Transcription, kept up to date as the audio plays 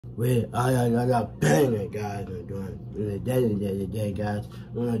with I bang it, guys. I'm doing the guys.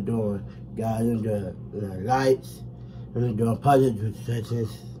 I'm doing, guys. I'm doing lights. I'm doing positive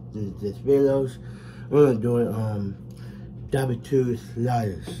sections. This videos. I'm doing W2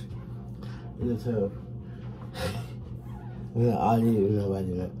 sliders. And so I'm gonna ollie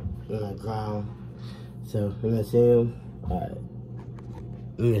nobody on the ground. So I'm gonna see him. Alright.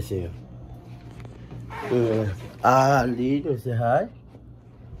 I'm gonna see him. Ollie, and say hi.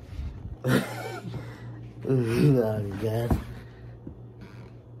 Guys.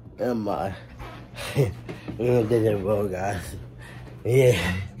 And my I'm gonna do that roll, guys. Yeah.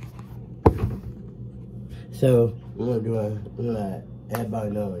 So I'm gonna everybody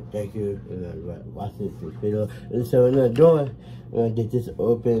know, thank you, watch this video. And so I'm gonna get this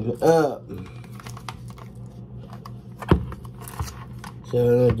open up. So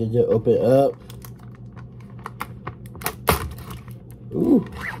I'm gonna get this open up. Ooh.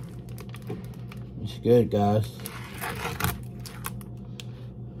 It's good, guys.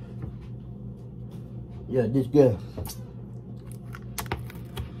 Yeah, this good.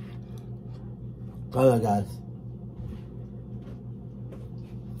 Alright, guys.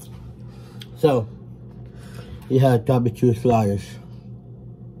 So, you have W2 sliders.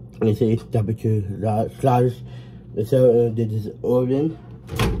 You see W2 sliders. And so, this is oven.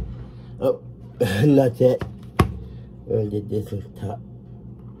 Oh, not yet. And did this on top.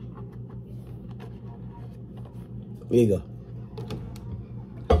 There you go.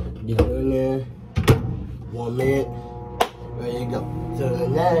 Get it in there. 1 minute. There you go. So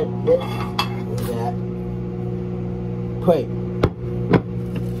that plate.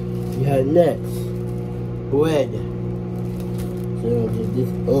 You have next bread. So get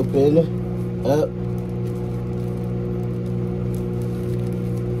this open up.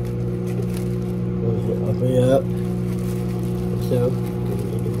 Open it up. So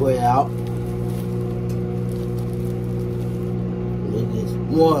get the bread out. Get this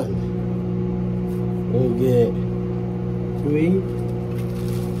 1. And get 3.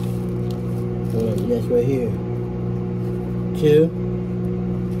 And that's right here. 2.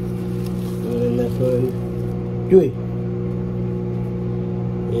 And that's right 3.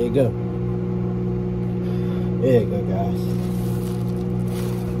 There you go. There you go, guys.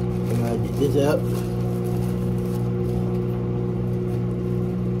 I'm gonna get this up.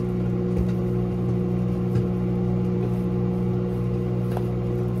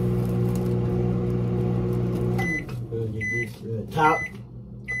 Top,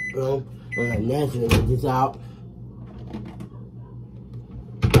 boom, and then get this out.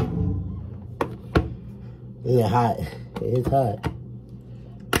 It's hot. It's hot.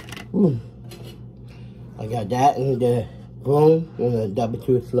 Ooh. I got that and the boom and the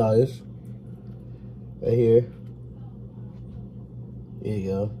W2 sliders right here. There you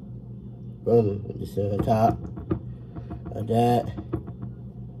go. Boom. Just on the top. Like that.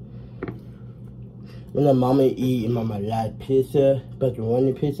 When the mama eat mama like pizza,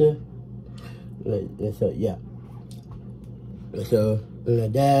 pepperoni pizza. So yeah. So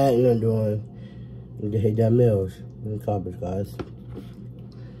like that, and I'm doing the hit that meals in the carbs, guys.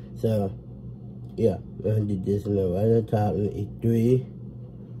 So yeah, I'm gonna do this and then right on top and eat 3.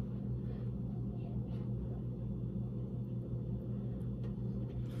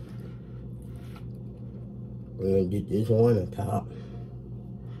 I'm gonna do this one on top.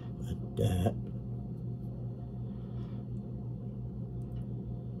 Like that.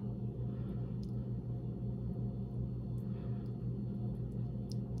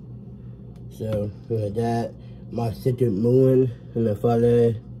 So, like that, my sister moving and the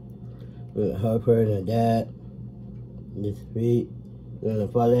father, and Harper and that, this feet, and the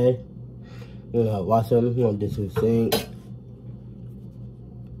father, and I wash them, on this sink.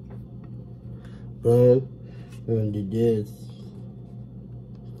 Boom, and did this,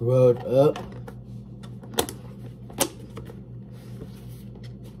 rolled up.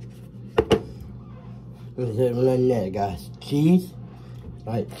 And so, like that, guys, cheese,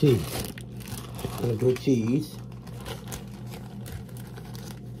 alright, cheese. I'm gonna do cheese.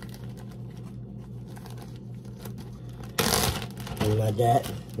 And like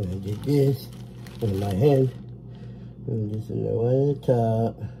that. I'm gonna do this in my hand. And this in the one at the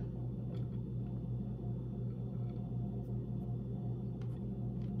top.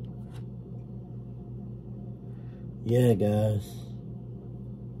 Yeah, guys.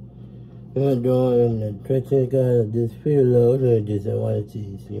 I'm doing the stretching, guys. This preload and this I want to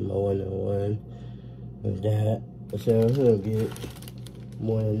see my 1-on-1. Like that. So I'm gonna get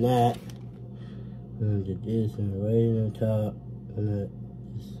more than that. And do this and right on top. And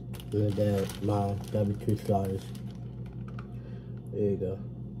that my W2 sliders. There you go.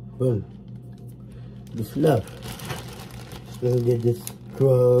 boom. This enough. Let me get this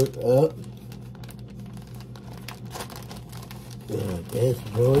screwed up. Like this,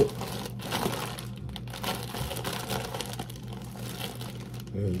 roll it.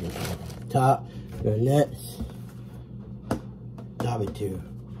 And get the top, the next. Top it too.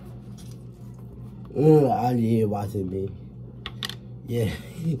 Ali watching me. Yeah.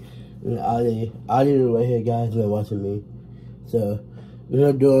 Ali right here, guys, been watching me. So,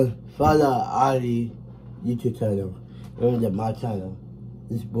 we're doing follow Ali YouTube channel. Remember that my channel.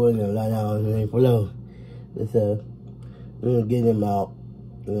 This boy in the line out on the link below. So, I'm gonna get him out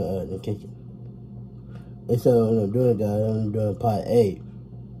in the kitchen. And so, what I'm doing, guys, I'm doing part 8.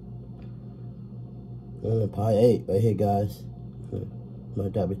 I'm doing part 8 right here, guys. I'm gonna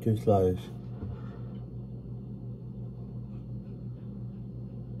drop it 2 sliders.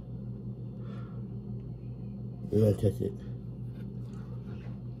 I'm gonna test it.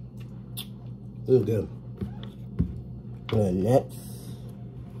 Good. And next,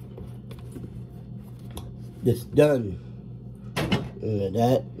 this done. And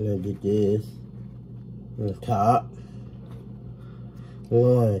that, I'm gonna get this on the top.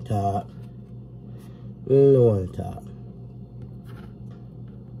 One on the top. One on the top.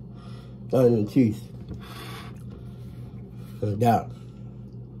 On the cheese. And down.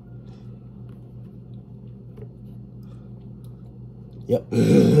 Yep.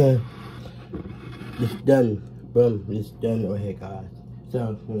 It's done. Boom. It's done right here, guys.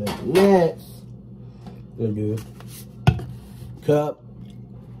 So, next, I'm gonna do cup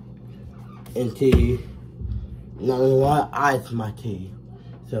and tea. Not gonna want to ice my tea.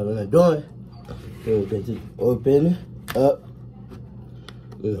 So, what I'm doing, I'm gonna get this open up.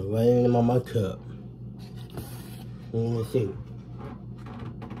 Right in my cup. Let's see.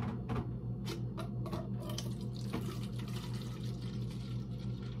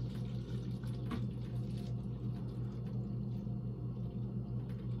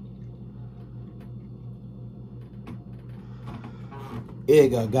 Here you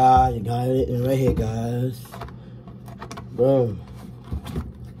go, guys. You got it right here, guys. Boom.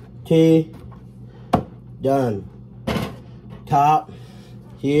 Tea. Done. Top.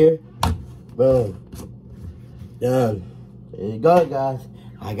 Here. Boom. Done. There you go, guys.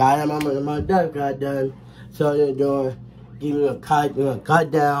 I got it. My duck got done. So they're doing, give me a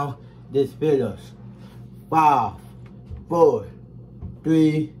cut down this videos. 5, 4,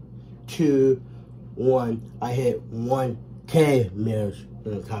 3, 2, 1. I hit 1K mirrors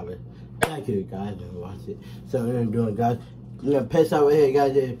in the comment. Thank you, guys, for watching. So what I'm doing, guys. I'm gonna pass out right here,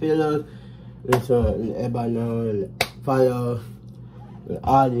 guys. The videos. So everybody know and follow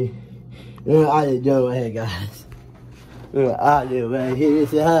Ali. Ali doing right here, guys. Ali right here.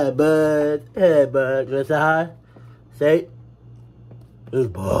 Say hi, bud. Hey, bud. You wanna say hi? Say.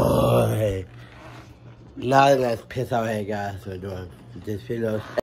 Boy. Now let's piss out here, guys. We're doing this video.